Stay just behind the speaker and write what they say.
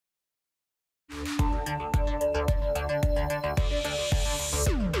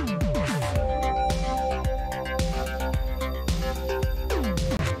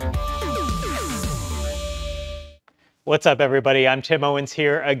What's up, everybody? I'm Tim Owens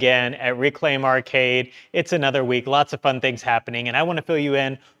here again at Reclaim Arcade. It's another week, lots of fun things happening, and I want to fill you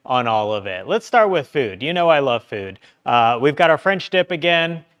in on all of it. Let's start with food. You know I love food. We've got our French dip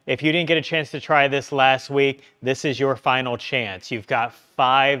again. If you didn't get a chance to try this last week, this is your final chance. You've got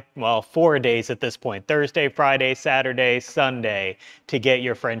 4 days at this point, Thursday, Friday, Saturday, Sunday, to get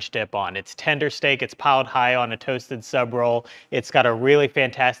your French dip on. It's tender steak, it's piled high on a toasted sub roll. It's got a really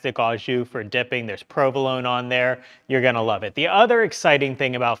fantastic au jus for dipping. There's provolone on there. You're gonna love it. The other exciting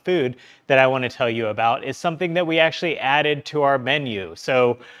thing about food that I wanna tell you about is something that we actually added to our menu.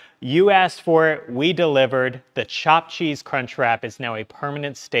 So you asked for it, we delivered. The chopped cheese crunch wrap is now a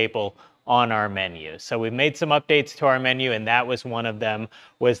permanent staple on our menu. So we've made some updates to our menu, and that was one of them,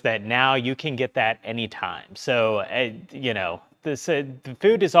 was that now you can get that anytime. So, the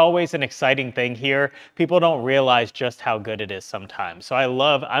food is always an exciting thing here. People don't realize just how good it is sometimes. So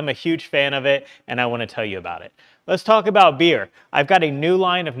I'm a huge fan of it, and I want to tell you about it. Let's talk about beer. I've got a new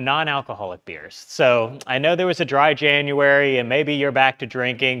line of non-alcoholic beers. So I know there was a dry January and maybe you're back to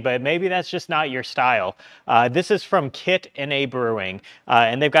drinking, but maybe that's just not your style. This is from Kit and A Brewing,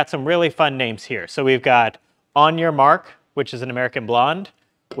 and they've got some really fun names here. So we've got On Your Mark, which is an American blonde.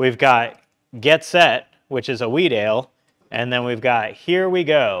 We've got Get Set, which is a wheat ale. And then we've got Here We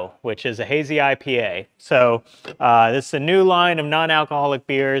Go, which is a hazy IPA. So this is a new line of non-alcoholic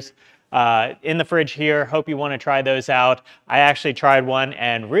beers in the fridge here. Hope you want to try those out. I actually tried one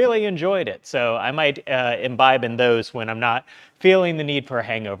and really enjoyed it. So I might imbibe in those when I'm not feeling the need for a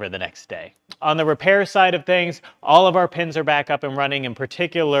hangover the next day. On the repair side of things, all of our pins are back up and running. In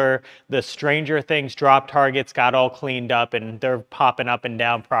particular, the Stranger Things drop targets got all cleaned up and they're popping up and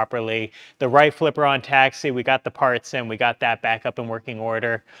down properly. The right flipper on Taxi, we got the parts in, we got that back up in working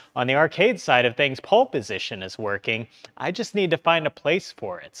order. On the arcade side of things, pole position is working. I just need to find a place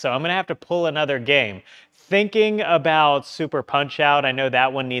for it. So I'm gonna have to pull another game. Thinking about Super Punch-Out. I know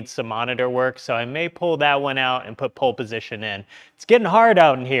that one needs some monitor work, so I may pull that one out and put pole position in. It's getting hard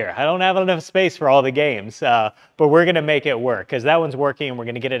out in here. I don't have enough space for all the games, but we're gonna make it work because that one's working and we're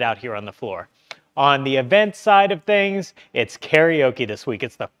gonna get it out here on the floor. On the event side of things, it's karaoke this week.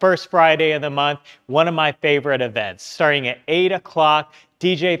 It's the first Friday of the month, one of my favorite events. Starting at 8 o'clock,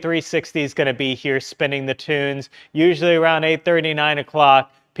 DJ 360 is gonna be here spinning the tunes, usually around 8:30, 9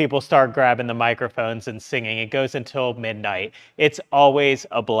 o'clock. People start grabbing the microphones and singing. It goes until midnight. It's always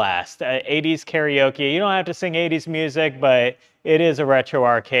a blast. 80s karaoke, you don't have to sing 80s music, but it is a retro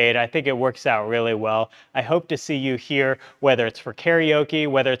arcade. I think it works out really well. I hope to see you here, whether it's for karaoke,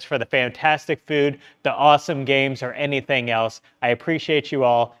 whether it's for the fantastic food, the awesome games, or anything else. I appreciate you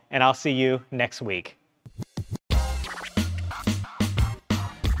all, and I'll see you next week.